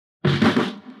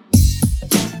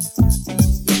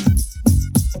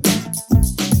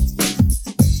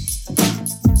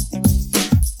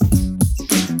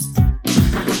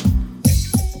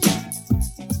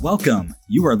Welcome.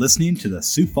 You are listening to the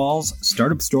Sioux Falls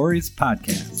Startup Stories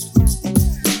podcast.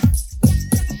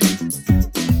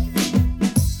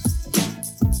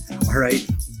 All right.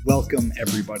 Welcome,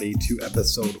 everybody, to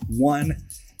episode 1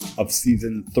 of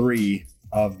season 3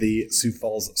 of the Sioux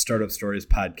Falls Startup Stories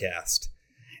podcast.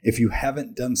 If you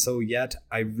haven't done so yet,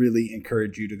 I really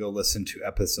encourage you to go listen to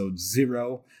episode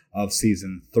 0 of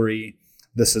season 3.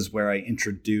 This is where I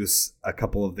introduce a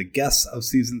couple of the guests of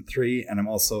season 3, and I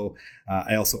also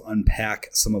unpack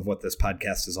some of what this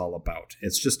podcast is all about.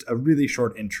 It's just a really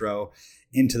short intro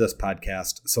into this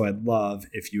podcast, so I'd love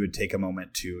if you would take a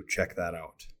moment to check that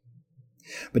out.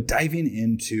 But diving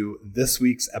into this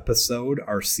week's episode,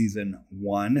 our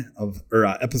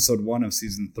episode 1 of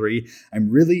season 3,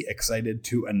 I'm really excited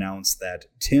to announce that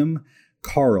Tim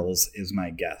Carls is my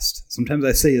guest. Sometimes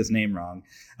I say his name wrong.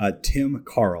 Tim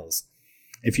Carls.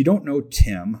 If you don't know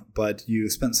Tim, but you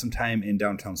spent some time in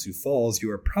downtown Sioux Falls,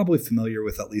 you are probably familiar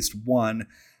with at least one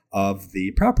of the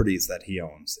properties that he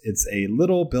owns. It's a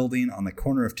little building on the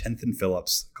corner of 10th and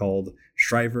Phillips called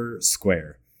Shriver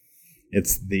Square.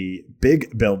 It's the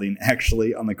big building,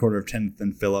 actually, on the corner of 10th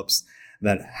and Phillips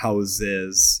that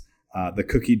houses the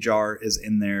cookie jar is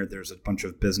in there. There's a bunch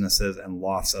of businesses and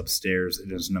lofts upstairs.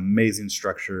 It is an amazing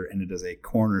structure, and it is a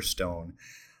cornerstone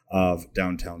of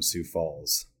downtown Sioux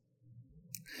Falls.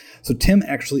 So Tim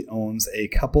actually owns a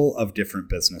couple of different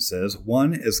businesses.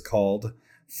 One is called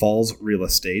Falls Real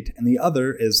Estate, and the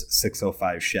other is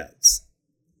 605 Sheds.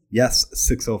 Yes,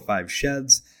 605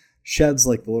 Sheds. Sheds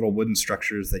like the little wooden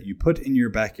structures that you put in your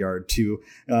backyard to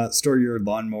store your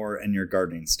lawnmower and your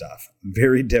gardening stuff.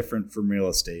 Very different from real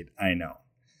estate, I know.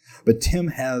 But Tim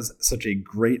has such a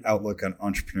great outlook on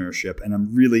entrepreneurship, and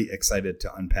I'm really excited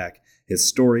to unpack his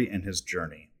story and his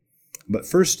journey. But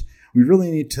first, we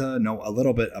really need to know a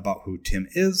little bit about who Tim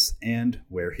is and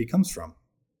where he comes from.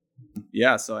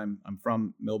 Yeah, so I'm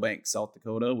from Millbank, South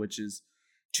Dakota, which is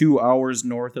 2 hours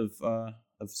north of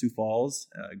Sioux Falls.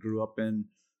 I grew up in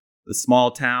the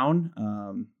small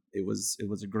town. It was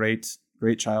a great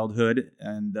childhood,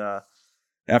 and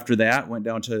after that, went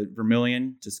down to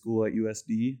Vermilion to school at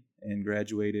USD and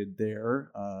graduated there.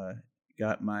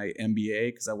 Got my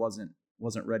MBA because I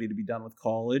wasn't ready to be done with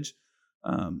college.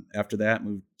 After that,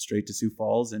 moved straight to Sioux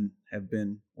Falls and have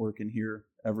been working here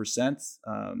ever since.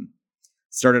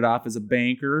 Started off as a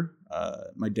banker.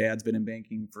 My dad's been in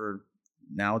banking for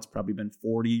now it's probably been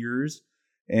 40 years,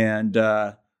 and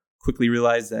quickly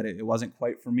realized that it wasn't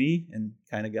quite for me, and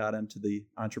kind of got into the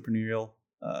entrepreneurial,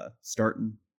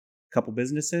 starting a couple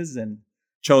businesses, and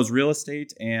chose real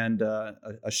estate and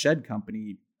a shed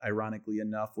company, ironically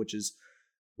enough, which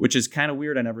is kind of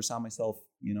weird. I never saw myself,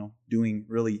 doing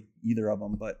really either of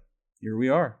them, but here we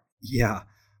are. Yeah.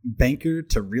 Banker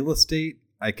to real estate,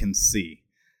 I can see.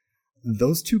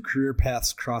 Those two career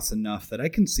paths cross enough that I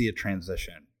can see a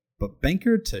transition. But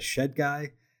banker to shed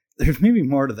guy, there's maybe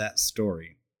more to that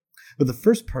story. But the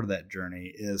first part of that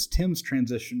journey is Tim's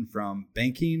transition from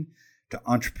banking to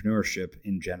entrepreneurship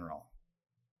in general.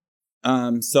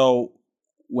 So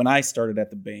when I started at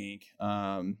the bank,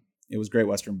 it was Great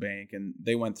Western Bank, and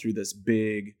they went through this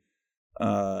big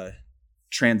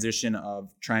transition of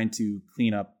trying to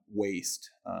clean up waste.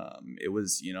 It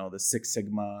was, the Six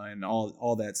Sigma and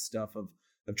all that stuff of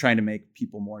trying to make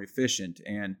people more efficient.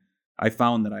 And I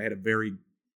found that I had a very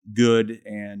good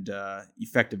and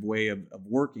effective way of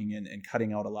working and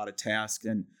cutting out a lot of tasks.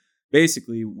 And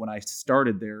basically, when I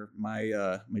started there, my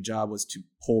job was to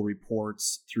pull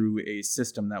reports through a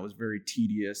system that was very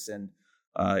tedious, and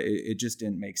it just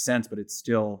didn't make sense, but it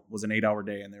still was an 8-hour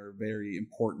day, and they were very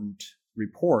important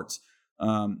reports.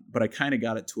 But I kind of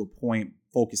got it to a point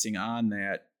focusing on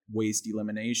that waste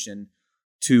elimination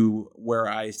to where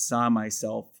I saw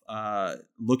myself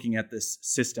looking at this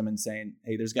system and saying,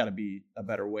 hey, there's got to be a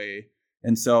better way.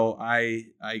 And so I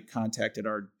contacted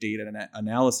our data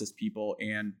analysis people,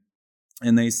 and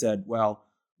they said, well,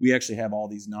 we actually have all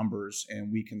these numbers,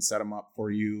 and we can set them up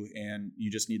for you, and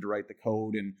you just need to write the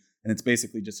code, and it's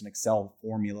basically just an Excel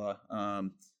formula.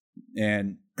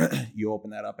 And you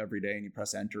open that up every day and you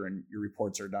press enter, and your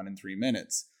reports are done in 3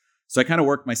 minutes. So I kind of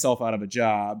worked myself out of a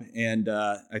job, and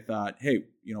I thought, hey,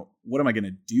 what am I going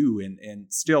to do? And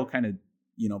still kind of,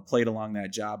 played along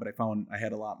that job, but I found I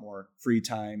had a lot more free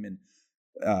time and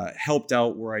helped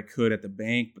out where I could at the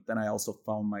bank. But then I also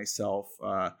found myself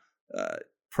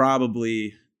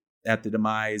probably at the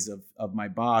demise of my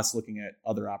boss, looking at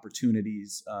other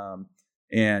opportunities,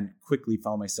 and quickly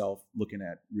found myself looking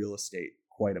at real estate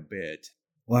quite a bit.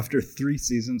 Well, after 3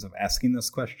 seasons of asking this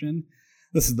question,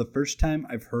 this is the first time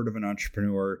I've heard of an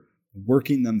entrepreneur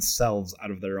working themselves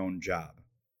out of their own job.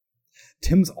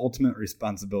 Tim's ultimate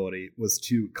responsibility was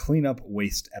to clean up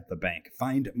waste at the bank,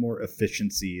 find more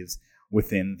efficiencies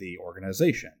within the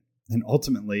organization. And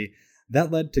ultimately,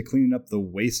 that led to cleaning up the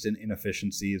waste and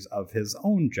inefficiencies of his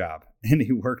own job, and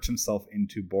he worked himself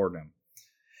into boredom.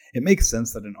 It makes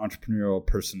sense that an entrepreneurial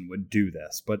person would do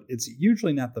this, but it's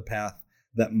usually not the path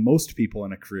that most people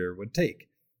in a career would take.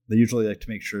 They usually like to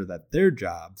make sure that their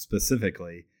job,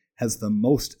 specifically, has the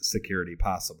most security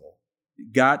possible.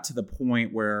 Got to the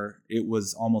point where it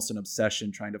was almost an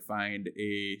obsession trying to find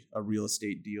a real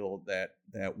estate deal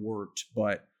that worked.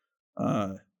 But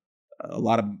a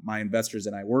lot of my investors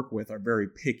that I work with are very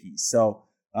picky. So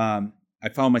I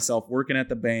found myself working at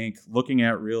the bank, looking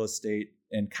at real estate,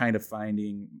 and kind of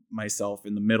finding myself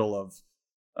in the middle of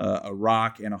a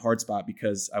rock and a hard spot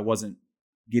because I wasn't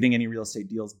getting any real estate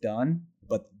deals done,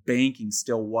 but banking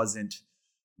still wasn't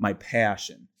my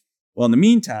passion. Well, in the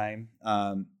meantime,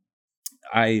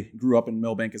 I grew up in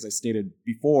Millbank, as I stated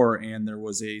before, and there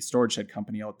was a storage shed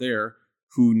company out there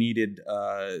who needed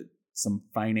some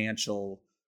financial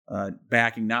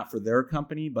backing, not for their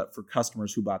company, but for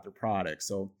customers who bought their products.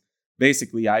 So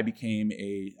basically, I became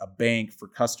a bank for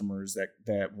customers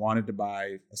that wanted to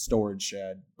buy a storage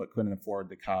shed but couldn't afford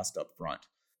the cost up front.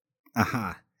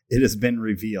 Aha, it has been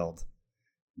revealed.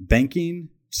 Banking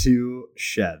to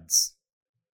sheds.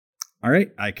 All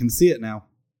right, I can see it now.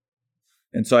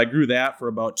 And so I grew that for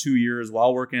about 2 years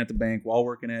while working at the bank, while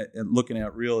working at and looking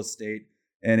at real estate.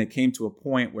 And it came to a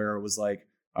point where it was like,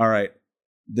 all right,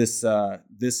 this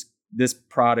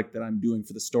product that I'm doing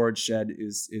for the storage shed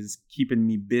is keeping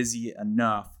me busy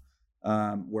enough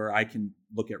where I can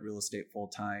look at real estate full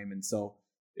time. And so,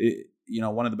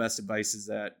 one of the best advices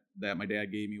that my dad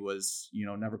gave me was,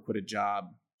 never quit a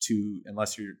job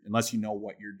unless you know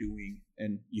what you're doing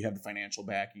and you have the financial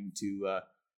backing to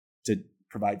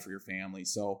provide for your family.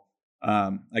 So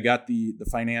I got the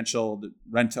financial, the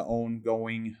rent to own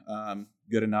going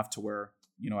good enough to where,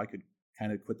 I could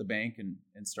kind of quit the bank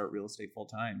and start real estate full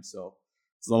time. So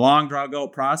it's a long drawn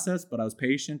out process, but I was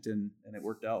patient and it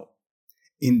worked out.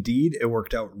 Indeed, it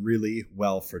worked out really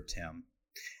well for Tim.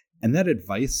 And that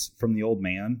advice from the old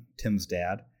man, Tim's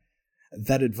dad,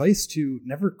 that advice to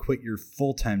never quit your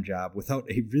full-time job without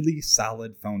a really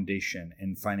solid foundation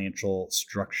in financial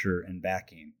structure and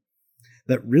backing,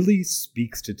 that really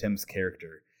speaks to Tim's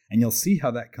character, and you'll see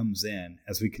how that comes in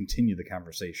as we continue the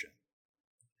conversation.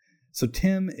 So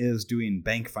Tim is doing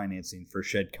bank financing for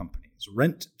shed companies,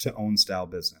 rent-to-own style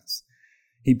business.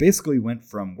 He basically went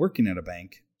from working at a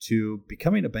bank to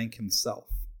becoming a bank himself.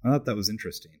 I thought that was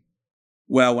interesting.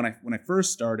 Well, when I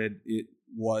first started, it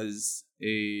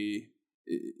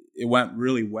went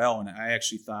really well, and I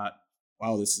actually thought,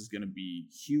 wow, this is going to be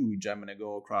huge. I'm going to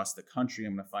go across the country.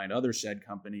 I'm going to find other shed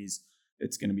companies.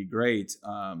 It's going to be great.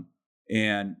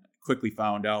 And quickly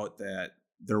found out that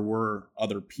there were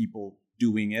other people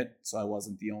doing it, so I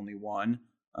wasn't the only one.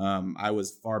 I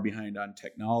was far behind on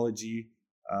technology.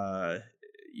 I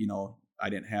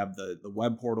didn't have the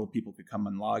web portal. People could come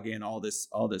and log in, all this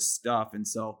stuff. And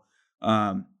so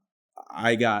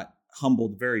I got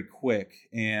humbled very quick.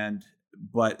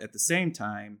 But at the same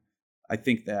time, I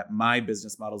think that my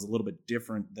business model is a little bit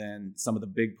different than some of the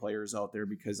big players out there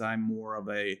because I'm more of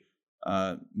a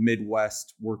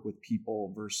Midwest work with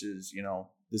people versus,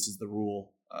 this is the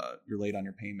rule. You're late on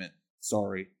your payment.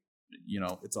 Sorry.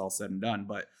 It's all said and done.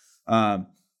 But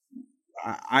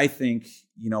I think,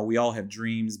 we all have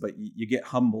dreams, but you get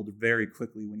humbled very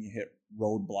quickly when you hit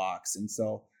roadblocks. And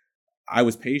so I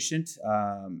was patient.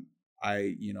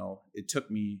 It took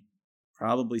me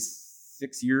probably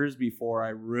 6 years before I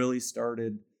really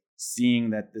started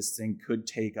seeing that this thing could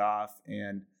take off.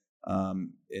 And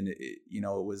it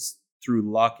was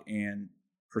through luck and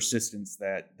persistence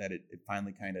that it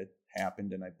finally kind of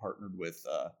happened. And I partnered with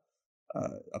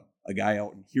a guy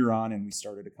out in Huron, and we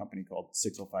started a company called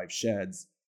 605 Sheds,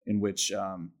 in which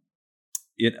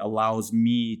it allows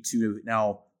me to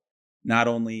now not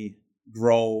only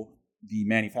grow the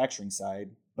manufacturing side,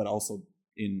 but also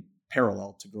in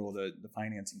parallel to grow the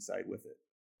financing side with it.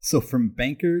 So from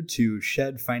banker to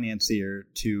shed financier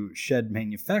to shed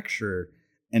manufacturer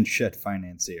and shed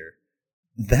financier,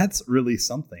 that's really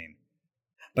something.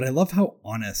 But I love how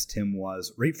honest Tim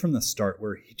was right from the start,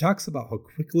 where he talks about how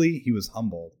quickly he was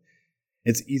humbled.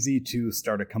 It's easy to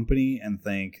start a company and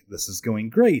think this is going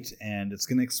great and it's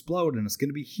going to explode and it's going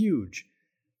to be huge.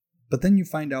 But then you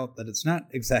find out that it's not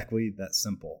exactly that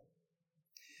simple.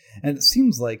 And it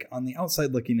seems like on the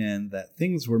outside looking in that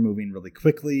things were moving really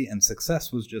quickly and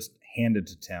success was just handed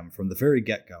to Tim from the very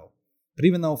get-go. But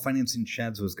even though financing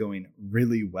sheds was going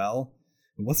really well,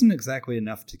 it wasn't exactly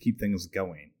enough to keep things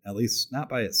going, at least not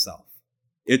by itself.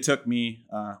 it took me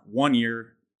 1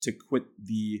 year to quit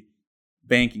the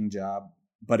banking job,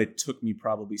 but it took me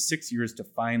probably 6 years to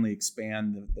finally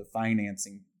expand the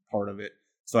financing part of it.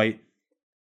 So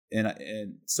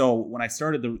so when I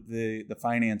started the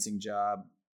financing job,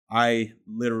 I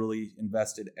literally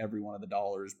invested every one of the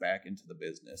dollars back into the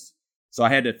business. So I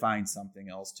had to find something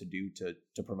else to do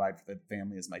to provide for the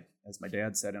family, as my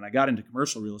dad said. And I got into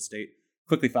commercial real estate.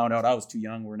 Quickly found out I was too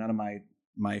young, where none of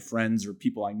my friends or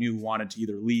people I knew wanted to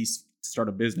either lease, start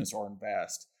a business, or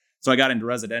invest. So I got into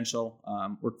residential,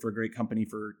 worked for a great company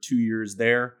for 2 years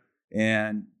there,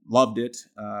 and loved it.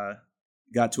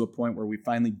 Got to a point where we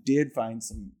finally did find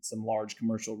some large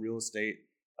commercial real estate,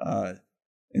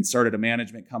 and started a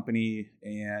management company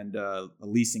and a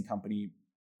leasing company,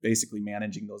 basically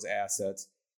managing those assets.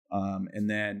 And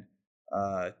then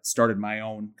started my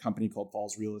own company called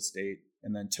Falls Real Estate,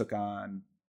 and then took on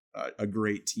a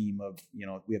great team of,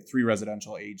 we have 3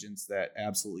 residential agents that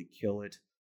absolutely kill it.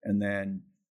 And then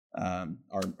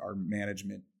our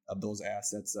management of those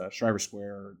assets, Shriver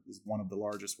Square is one of the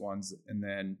largest ones, and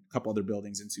then a couple other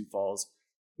buildings in Sioux Falls.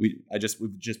 We've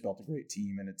just built a great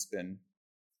team, and it's been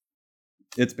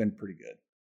pretty good.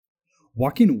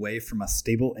 Walking away from a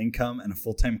stable income and a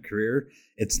full-time career,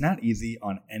 it's not easy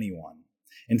on anyone.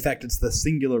 In fact, it's the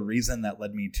singular reason that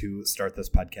led me to start this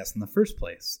podcast in the first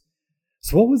place.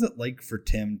 So what was it like for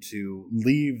Tim to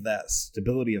leave that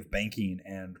stability of banking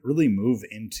and really move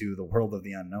into the world of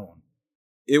the unknown?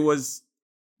 It was,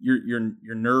 you're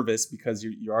nervous because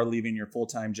you are leaving your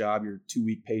full-time job, your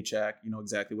 2-week paycheck, you know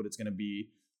exactly what it's going to be.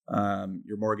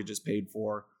 Your mortgage is paid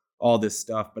for, all this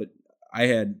stuff. But I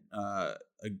had a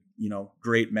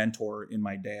great mentor in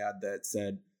my dad that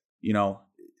said,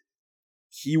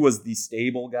 he was the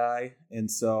stable guy. And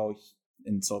so,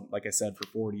 like I said, for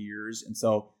 40 years. And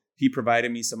so he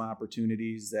provided me some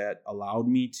opportunities that allowed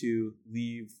me to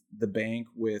leave the bank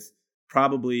with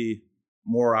probably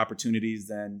more opportunities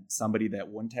than somebody that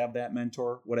wouldn't have that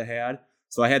mentor would have had.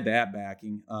 So I had that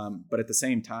backing. But at the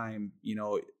same time,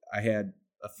 I had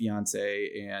a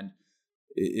fiance, and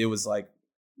it was like,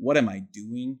 what am I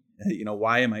doing?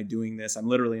 Why am I doing this? I'm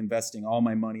literally investing all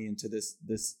my money into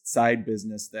this side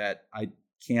business that I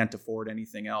can't afford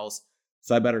anything else.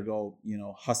 So I better go,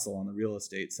 hustle on the real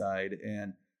estate side.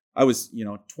 And I was,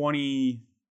 20,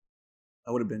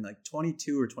 I would have been like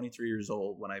 22 or 23 years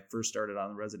old when I first started on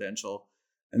the residential.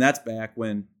 And that's back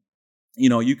when,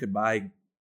 you could buy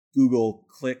Google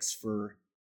clicks for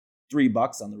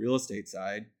 $3 on the real estate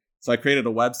side. So I created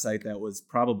a website that was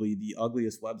probably the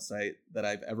ugliest website that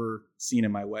I've ever seen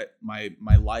in my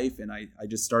life. And I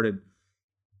just started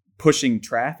pushing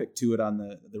traffic to it on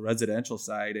the residential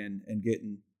side and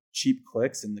getting cheap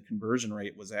clicks, and the conversion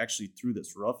rate was actually through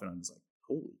this roof. And I was like,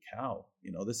 holy cow,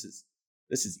 this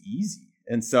is easy.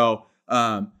 And so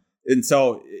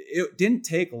it didn't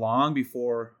take long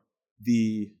before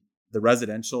the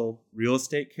residential real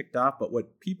estate kicked off. But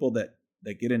what people that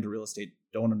get into real estate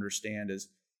don't understand is,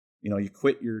 you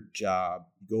quit your job,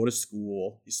 you go to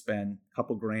school, you spend a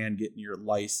couple grand getting your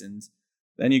license,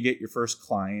 then you get your first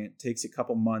client. It takes a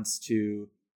couple months to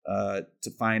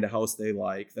find a house they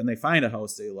like. Then they find a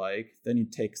house they like. Then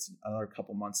it takes another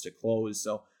couple months to close.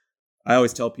 So I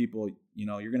always tell people,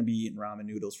 you're going to be eating ramen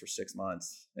noodles for 6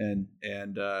 months, and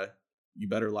you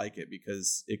better like it,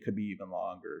 because it could be even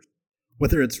longer.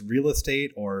 Whether it's real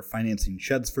estate or financing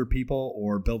sheds for people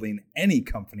or building any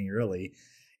company, really,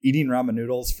 eating ramen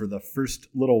noodles for the first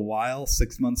little while,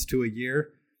 6 months to a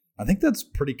year, I think that's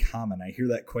pretty common. I hear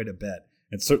that quite a bit.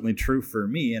 It's certainly true for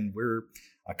me, and we're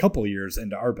a couple years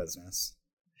into our business.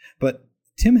 But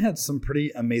Tim had some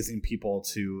pretty amazing people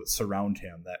to surround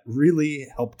him that really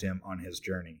helped him on his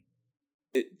journey.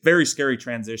 Very scary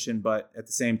transition, but at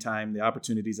the same time, the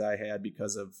opportunities I had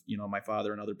because of, my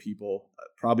father and other people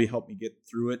probably helped me get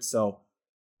through it. So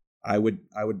I would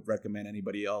recommend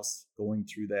anybody else going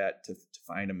through that to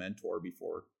find a mentor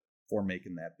before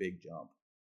making that big jump.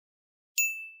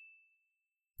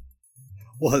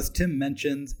 Well, as Tim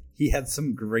mentioned, he had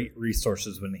some great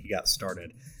resources when he got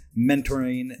started,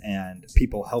 mentoring and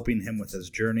people helping him with his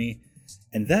journey.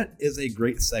 And that is a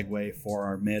great segue for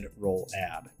our mid-roll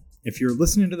ad. If you're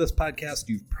listening to this podcast,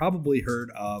 you've probably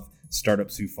heard of Startup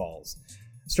Sioux Falls.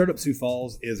 Startup Sioux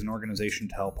Falls is an organization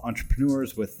to help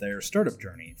entrepreneurs with their startup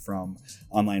journey, from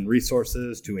online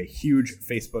resources to a huge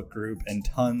Facebook group and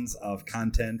tons of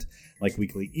content like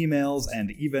weekly emails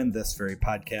and even this very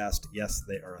podcast. Yes,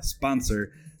 they are a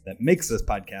sponsor that makes this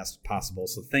podcast possible,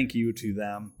 so thank you to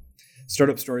them.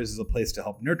 Startup Stories is a place to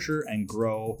help nurture and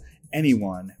grow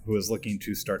anyone who is looking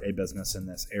to start a business in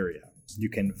this area. You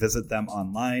can visit them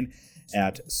online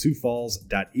at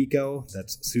siouxfalls.eco.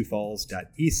 That's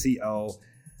siouxfalls.eco.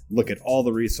 look at all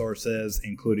the resources,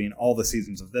 including all the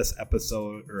seasons of this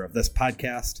episode or of this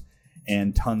podcast,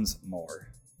 and tons more.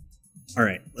 All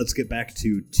right, let's get back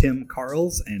to Tim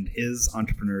Carles and his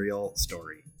entrepreneurial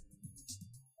story.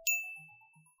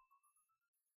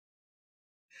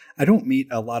 I don't meet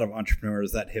a lot of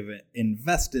entrepreneurs that have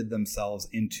invested themselves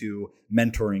into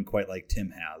mentoring quite like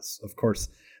Tim has. Of course,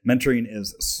 mentoring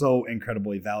is so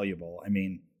incredibly valuable. I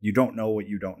mean, you don't know what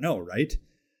you don't know, right?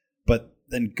 But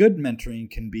then good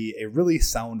mentoring can be a really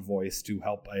sound voice to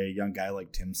help a young guy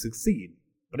like Tim succeed.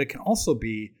 But it can also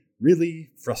be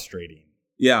really frustrating.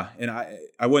 Yeah, and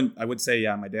I would say,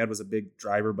 yeah, my dad was a big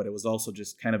driver, but it was also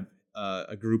just kind of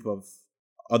a group of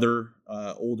other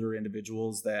older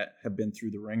individuals that have been through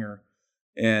the ringer.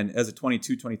 And as a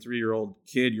 22, 23-year-old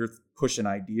kid, you're pushing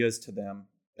ideas to them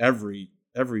every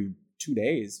 2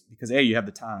 days because A, you have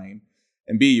the time,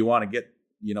 and B, you want to get,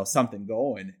 something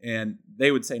going. And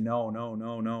they would say, no.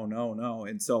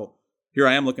 And so here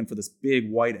I am looking for this big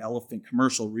white elephant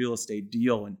commercial real estate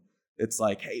deal. And it's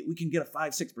like, hey, we can get a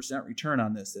 5-6% return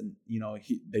on this. And,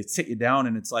 they sit you down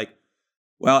and it's like,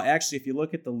 well, actually, if you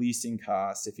look at the leasing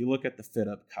costs, if you look at the fit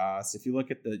up costs, if you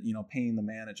look at the, paying the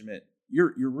management,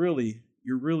 you're really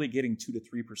getting 2 to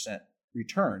 3%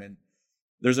 return. And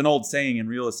there's an old saying in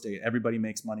real estate, everybody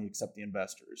makes money except the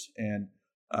investors. And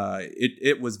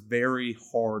it was very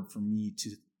hard for me to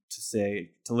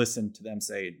listen to them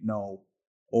say no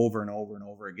over and over and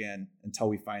over again until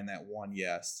we find that one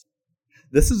yes.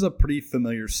 This is a pretty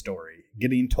familiar story,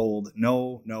 getting told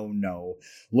no,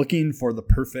 looking for the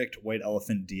perfect white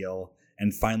elephant deal,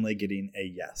 and finally getting a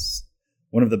yes.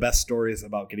 One of the best stories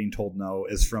about getting told no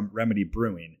is from Remedy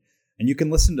Brewing, and you can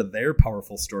listen to their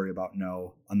powerful story about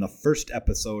no on the first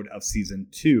episode of season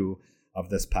 2 of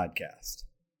this podcast.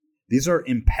 These are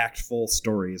impactful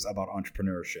stories about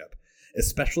entrepreneurship,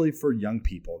 especially for young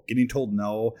people. Getting told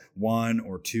no 1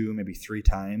 or 2, maybe 3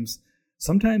 times.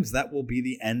 Sometimes that will be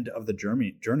the end of the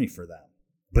journey for them.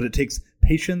 But it takes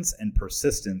patience and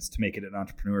persistence to make it in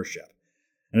entrepreneurship.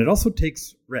 And it also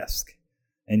takes risk.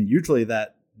 And usually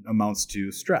that amounts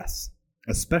to stress,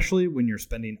 especially when you're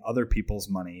spending other people's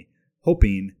money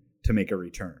hoping to make a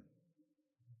return.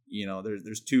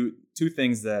 There's two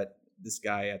things that this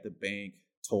guy at the bank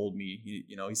told me. He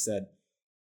said,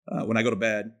 when I go to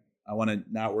bed, I want to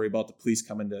not worry about the police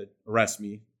coming to arrest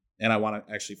me, and I want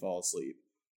to actually fall asleep.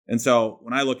 And so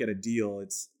when I look at a deal,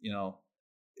 it's,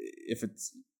 if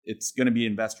it's going to be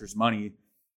investors' money,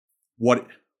 what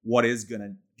is going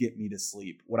to get me to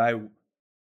sleep? Would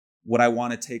I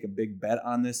want to take a big bet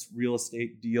on this real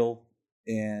estate deal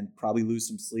and probably lose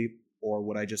some sleep, or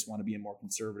would I just want to be more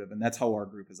conservative? And that's how our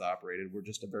group has operated. We're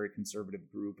just a very conservative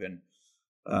group, and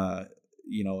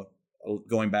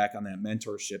going back on that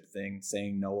mentorship thing,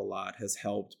 saying no a lot has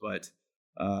helped, but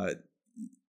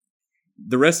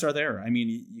the risks are there. I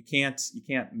mean, you can't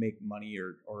make money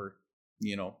or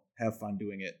have fun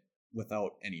doing it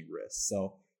without any risks.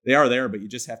 So they are there, but you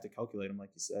just have to calculate them, like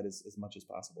you said, as much as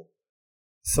possible.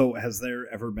 So has there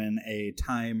ever been a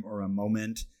time or a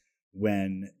moment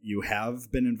when you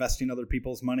have been investing other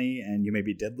people's money and you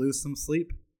maybe did lose some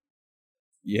sleep?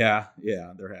 Yeah,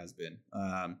 there has been.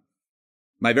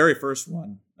 My very first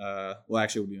one,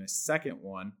 actually it would be my second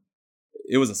one.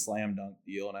 It was a slam dunk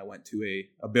deal, and I went to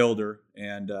a builder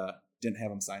and didn't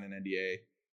have him sign an NDA.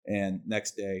 And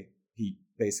next day, he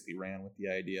basically ran with the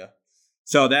idea.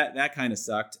 So that kind of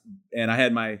sucked. And I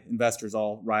had my investors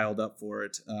all riled up for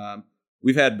it.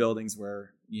 We've had buildings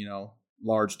where,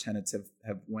 large tenants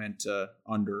have went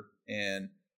under, and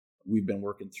we've been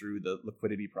working through the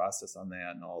liquidity process on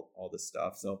that and all this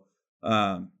stuff. So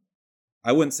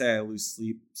I wouldn't say I lose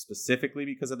sleep specifically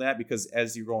because of that, because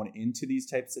as you're going into these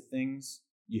types of things,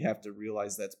 you have to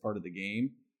realize that's part of the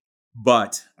game.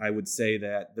 But I would say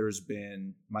that there's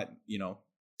been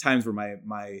times where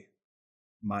my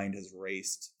mind has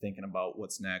raced thinking about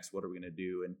what's next, what are we going to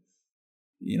do? And,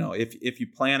 if you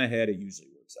plan ahead, it usually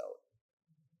works out.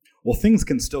 Well, things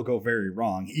can still go very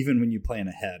wrong, even when you plan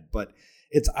ahead. But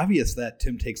it's obvious that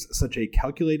Tim takes such a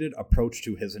calculated approach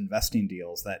to his investing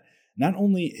deals that not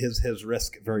only is his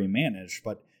risk very managed,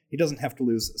 but he doesn't have to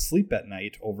lose sleep at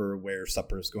night over where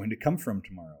supper is going to come from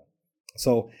tomorrow.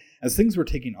 So as things were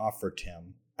taking off for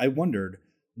Tim, I wondered,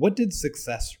 what did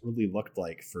success really look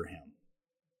like for him?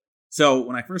 So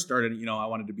when I first started, I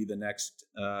wanted to be the next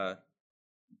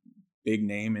big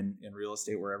name in real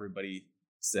estate, where everybody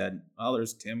said, oh,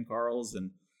 there's Tim Carles,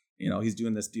 and, he's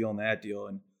doing this deal and that deal.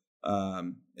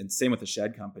 And same with the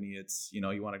shed company. It's, you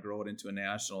want to grow it into a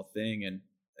national thing.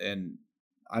 And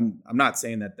I'm not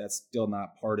saying that that's still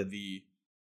not part of the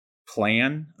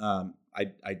plan.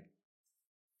 I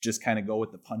just kind of go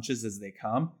with the punches as they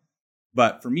come.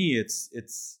 But for me,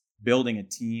 it's building a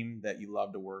team that you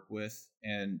love to work with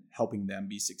and helping them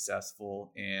be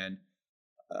successful. And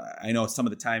I know some of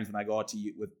the times when I go out to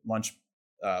eat with lunch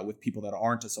with people that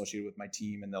aren't associated with my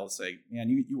team, and they'll say, "Man,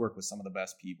 you work with some of the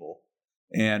best people."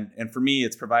 And for me,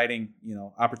 it's providing,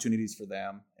 opportunities for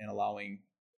them and allowing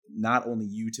not only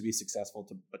you to be successful,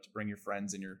 but to bring your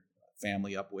friends and your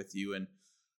family up with you,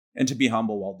 and to be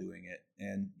humble while doing it.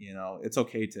 And it's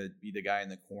okay to be the guy in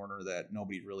the corner that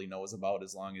nobody really knows about,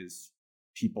 as long as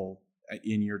people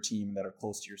in your team that are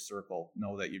close to your circle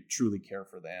know that you truly care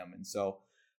for them. And so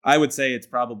I would say it's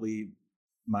probably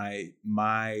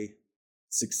my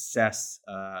success,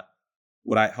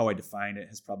 how I define it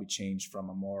has probably changed from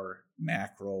a more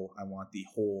macro, I want the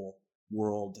whole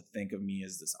world to think of me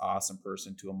as this awesome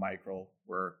person, to a micro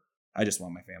where I just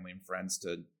want my family and friends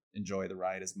to enjoy the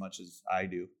ride as much as I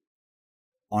do.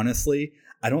 Honestly,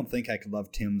 I don't think I could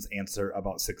love Tim's answer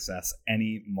about success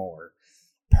any more.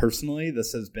 Personally,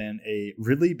 this has been a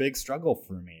really big struggle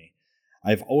for me.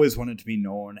 I've always wanted to be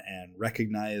known and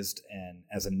recognized and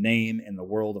as a name in the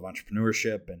world of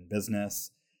entrepreneurship and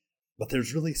business. But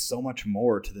there's really so much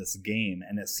more to this game,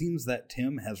 and it seems that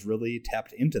Tim has really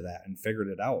tapped into that and figured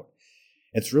it out.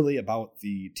 It's really about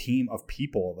the team of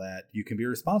people that you can be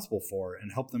responsible for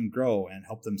and help them grow and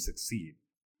help them succeed.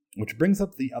 Which brings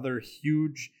up the other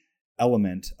huge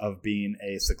element of being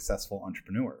a successful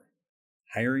entrepreneur: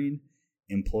 hiring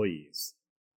employees.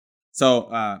 So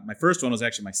my first one was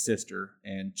actually my sister,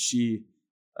 and she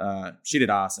did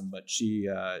awesome, but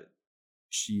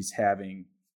she's having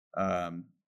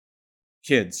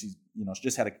kids. She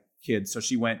just had a kid, so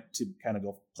she went to kind of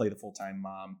go play the full-time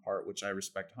mom part, which I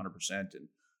respect 100%, and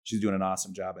she's doing an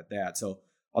awesome job at that. So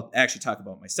I'll actually talk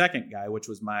about my second guy, which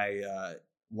was my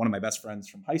one of my best friends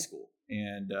from high school.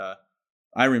 And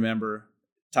I remember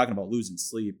talking about losing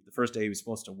sleep. The first day he was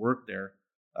supposed to work there,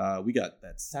 we got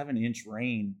that 7-inch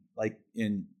rain,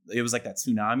 it was like that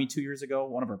tsunami 2 years ago.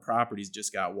 One of our properties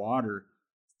just got water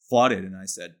flooded. And I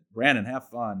said, "Brandon, have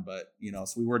fun." But,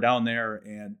 so we were down there,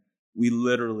 and we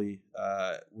literally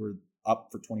were up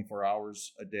for 24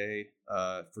 hours a day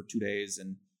for 2 days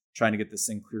and trying to get this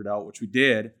thing cleared out, which we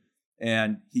did.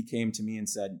 And he came to me and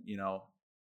said,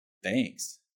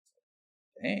 thanks.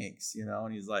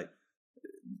 And he's like,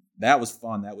 that was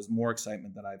fun. That was more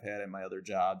excitement than I've had in my other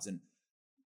jobs. And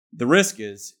the risk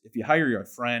is, if you hire a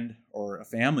friend or a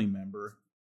family member,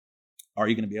 are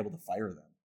you going to be able to fire them?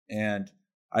 And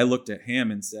I looked at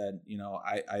him and said,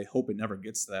 I hope it never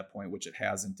gets to that point, which it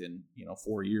hasn't in,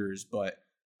 4 years. But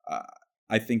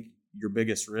I think your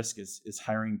biggest risk is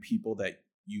hiring people that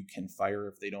you can fire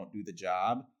if they don't do the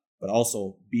job, but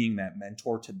also being that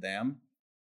mentor to them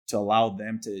to allow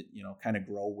them to, kind of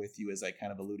grow with you, as I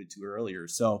kind of alluded to earlier.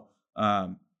 So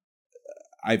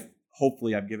I've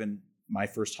given my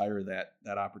first hire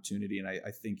that opportunity, and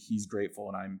I think he's grateful,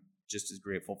 and I'm just as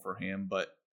grateful for him.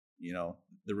 But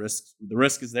the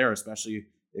risk is there, especially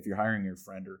if you're hiring your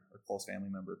friend or close family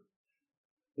member.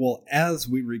 Well, as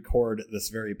we record this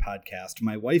very podcast,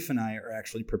 my wife and I are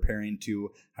actually preparing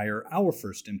to hire our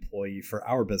first employee for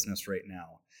our business right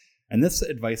now. And this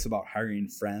advice about hiring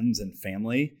friends and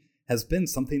family has been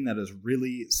something that has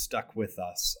really stuck with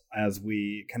us as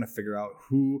we kind of figure out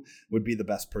who would be the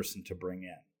best person to bring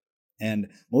in. And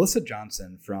Melissa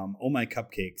Johnson from Oh My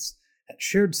Cupcakes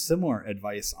shared similar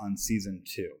advice on season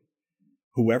 2.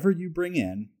 Whoever you bring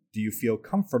in, do you feel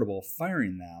comfortable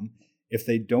firing them if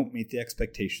they don't meet the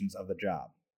expectations of the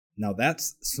job? Now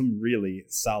that's some really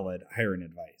solid hiring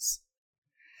advice.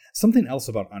 Something else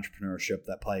about entrepreneurship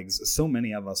that plagues so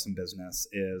many of us in business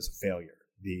is failure.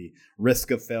 The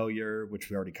risk of failure, which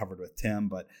we already covered with Tim,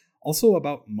 but also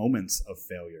about moments of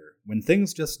failure when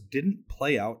things just didn't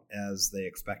play out as they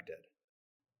expected.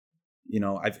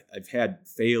 I've had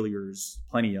failures,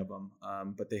 plenty of them,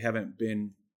 but they haven't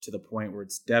been to the point where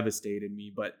it's devastated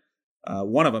me. But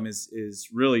one of them is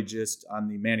really just on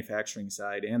the manufacturing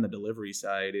side and the delivery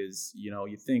side. Is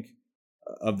you think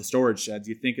of the storage sheds,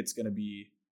 you think it's going to be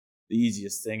the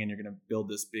easiest thing, and you're going to build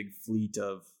this big fleet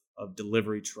of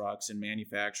delivery trucks and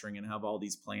manufacturing and have all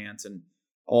these plants and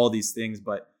all these things.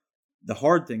 But the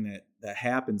hard thing that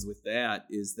happens with that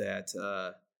is that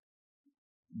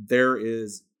there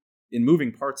is, in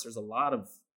moving parts, there's a lot of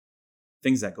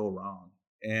things that go wrong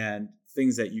and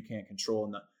things that you can't control.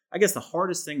 And I guess the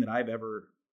hardest thing that I've ever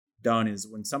done is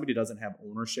when somebody doesn't have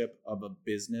ownership of a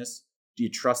business, do you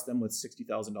trust them with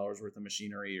 $60,000 worth of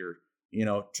machinery, or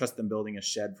trust them building a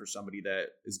shed for somebody that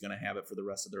is going to have it for the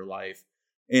rest of their life?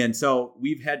 And so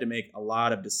we've had to make a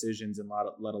lot of decisions and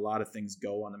let a lot of things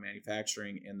go on the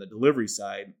manufacturing and the delivery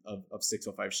side of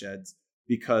 605 Sheds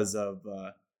because of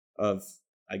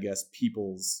I guess,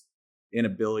 people's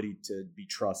inability to be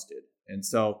trusted. And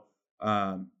so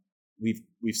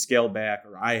we've scaled back,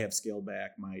 or I have scaled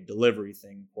back my delivery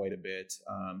thing quite a bit.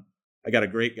 I got a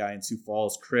great guy in Sioux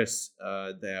Falls, Chris,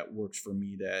 that works for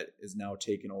me, that is now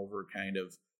taken over kind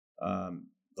of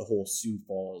the whole Sioux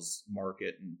Falls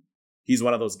market. And he's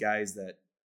one of those guys that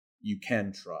you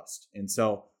can trust. And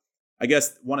so I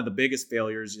guess one of the biggest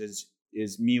failures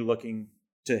is me looking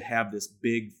to have this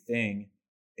big thing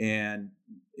and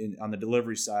on the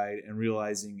delivery side and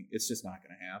realizing it's just not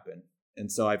going to happen.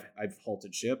 And so I've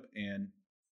halted ship, and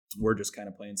we're just kind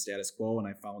of playing status quo. And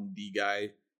I found the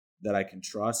guy that I can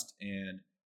trust, and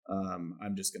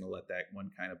I'm just going to let that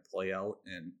one kind of play out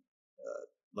and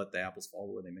let the apples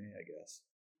fall where they may, I guess.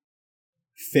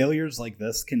 Failures like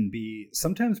this can be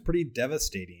sometimes pretty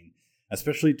devastating,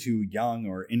 especially to young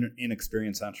or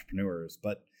inexperienced entrepreneurs.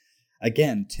 But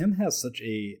again, Tim has such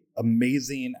a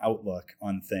amazing outlook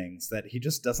on things that he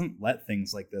just doesn't let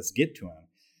things like this get to him.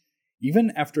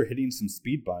 Even after hitting some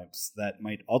speed bumps that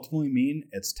might ultimately mean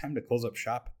it's time to close up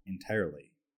shop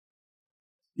entirely.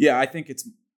 Yeah, I think it's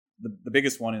the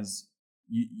biggest one is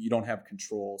you don't have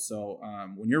control. So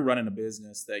when you're running a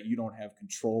business that you don't have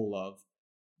control of,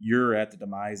 you're at the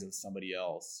demise of somebody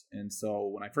else. And so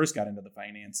when I first got into the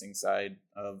financing side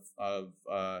of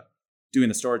doing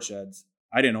the storage sheds,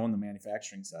 I didn't own the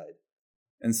manufacturing side.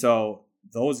 And so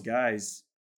those guys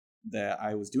that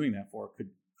I was doing that for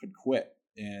could quit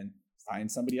and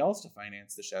find somebody else to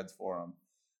finance the sheds for them.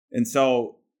 And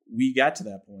so we got to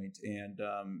that point, and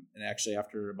actually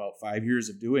after about 5 years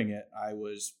of doing it, I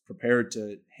was prepared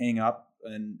to hang up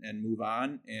and move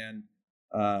on.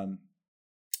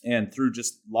 And through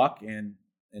just luck and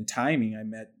timing, I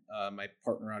met my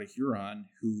partner out of Huron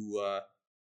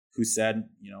who said,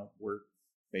 we're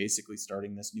basically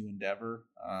starting this new endeavor.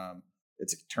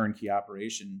 It's a turnkey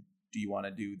operation. Do you want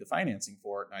to do the financing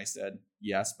for it? And I said,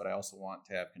 yes, but I also want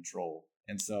to have control.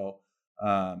 And so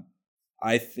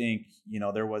I think,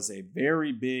 there was a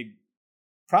very big,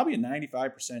 probably a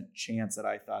 95% chance that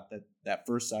I thought that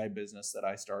first side business that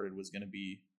I started was going to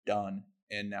be done.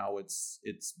 And now it's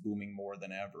booming more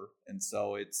than ever. And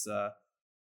so it's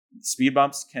speed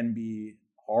bumps can be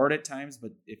hard at times,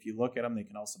 but if you look at them, they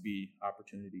can also be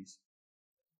opportunities.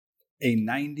 A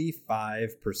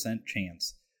 95%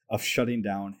 chance of shutting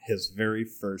down his very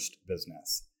first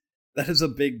business. That is a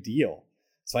big deal.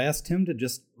 So I asked him to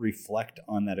just reflect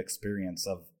on that experience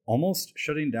of almost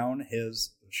shutting down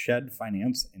his shed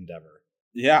finance endeavor.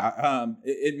 Yeah,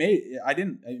 it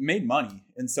made money.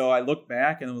 And so I looked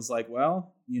back and it was like,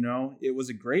 well, it was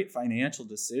a great financial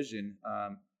decision.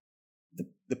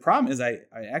 The problem is I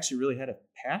actually really had a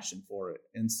passion for it.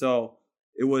 And so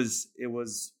it was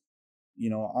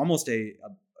almost a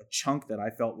chunk that I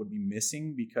felt would be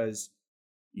missing, because,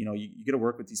 you get to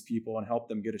work with these people and help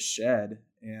them get a shed.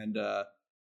 And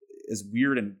as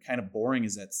weird and kind of boring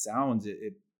as that sounds,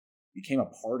 it became a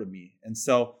part of me. And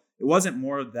so it wasn't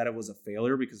more that it was a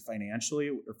failure because financially,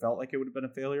 or felt like it would have been a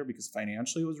failure because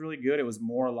financially it was really good. It was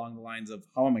more along the lines of,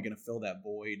 how am I going to fill that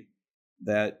void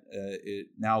that it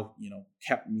now,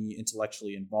 kept me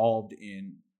intellectually involved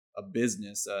in a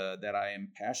business that I am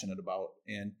passionate about.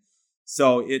 And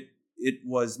so it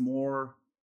was more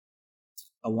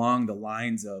along the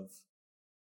lines of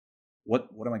what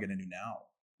am I going to do now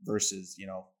versus,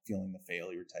 feeling the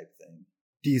failure type thing.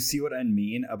 Do you see what I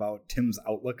mean about Tim's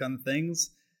outlook on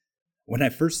things? When I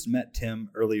first met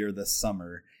Tim earlier this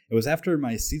summer, it was after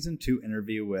my season 2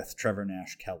 interview with Trevor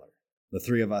Nash Keller. The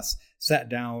three of us sat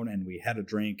down and we had a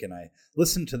drink, and I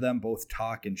listened to them both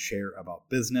talk and share about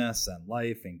business and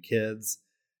life and kids.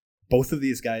 Both of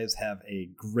these guys have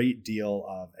a great deal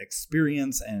of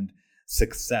experience and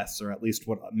success, or at least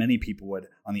what many people would,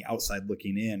 on the outside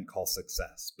looking in, call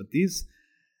success. But these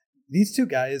two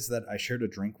guys that I shared a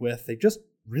drink with, they just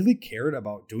really cared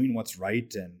about doing what's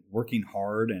right and working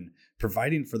hard and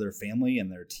providing for their family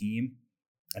and their team.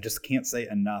 I just can't say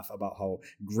enough about how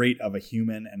great of a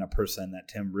human and a person that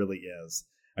Tim really is.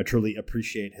 I truly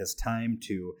appreciate his time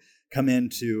to come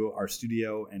into our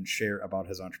studio and share about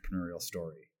his entrepreneurial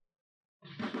story.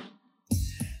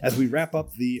 As we wrap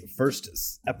up the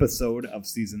first episode of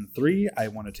Season 3, I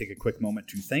want to take a quick moment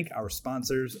to thank our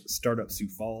sponsors, Startup Sioux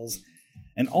Falls,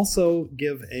 and also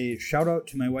give a shout out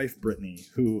to my wife, Brittany,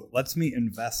 who lets me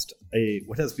invest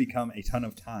what has become a ton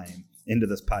of time into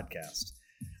this podcast.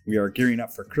 We are gearing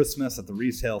up for Christmas at the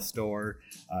retail store,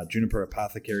 Juniper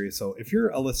Apothecary. So if you're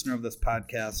a listener of this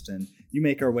podcast and you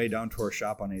make our way down to our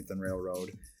shop on 8th and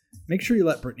Railroad, make sure you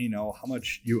let Brittany know how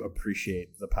much you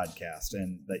appreciate the podcast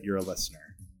and that you're a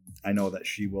listener. I know that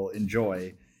she will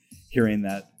enjoy hearing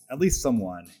that at least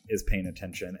someone is paying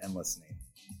attention and listening.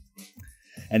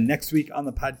 And next week on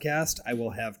the podcast, I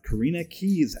will have Karina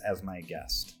Keys as my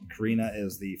guest. Karina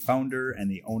is the founder and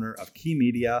the owner of Key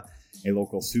Media, a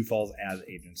local Sioux Falls ad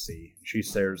agency. She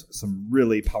shares some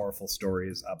really powerful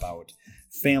stories about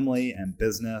family and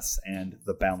business and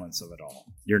the balance of it all.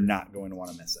 You're not going to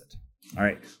want to miss it. All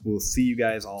right, we'll see you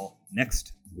guys all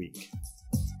next week.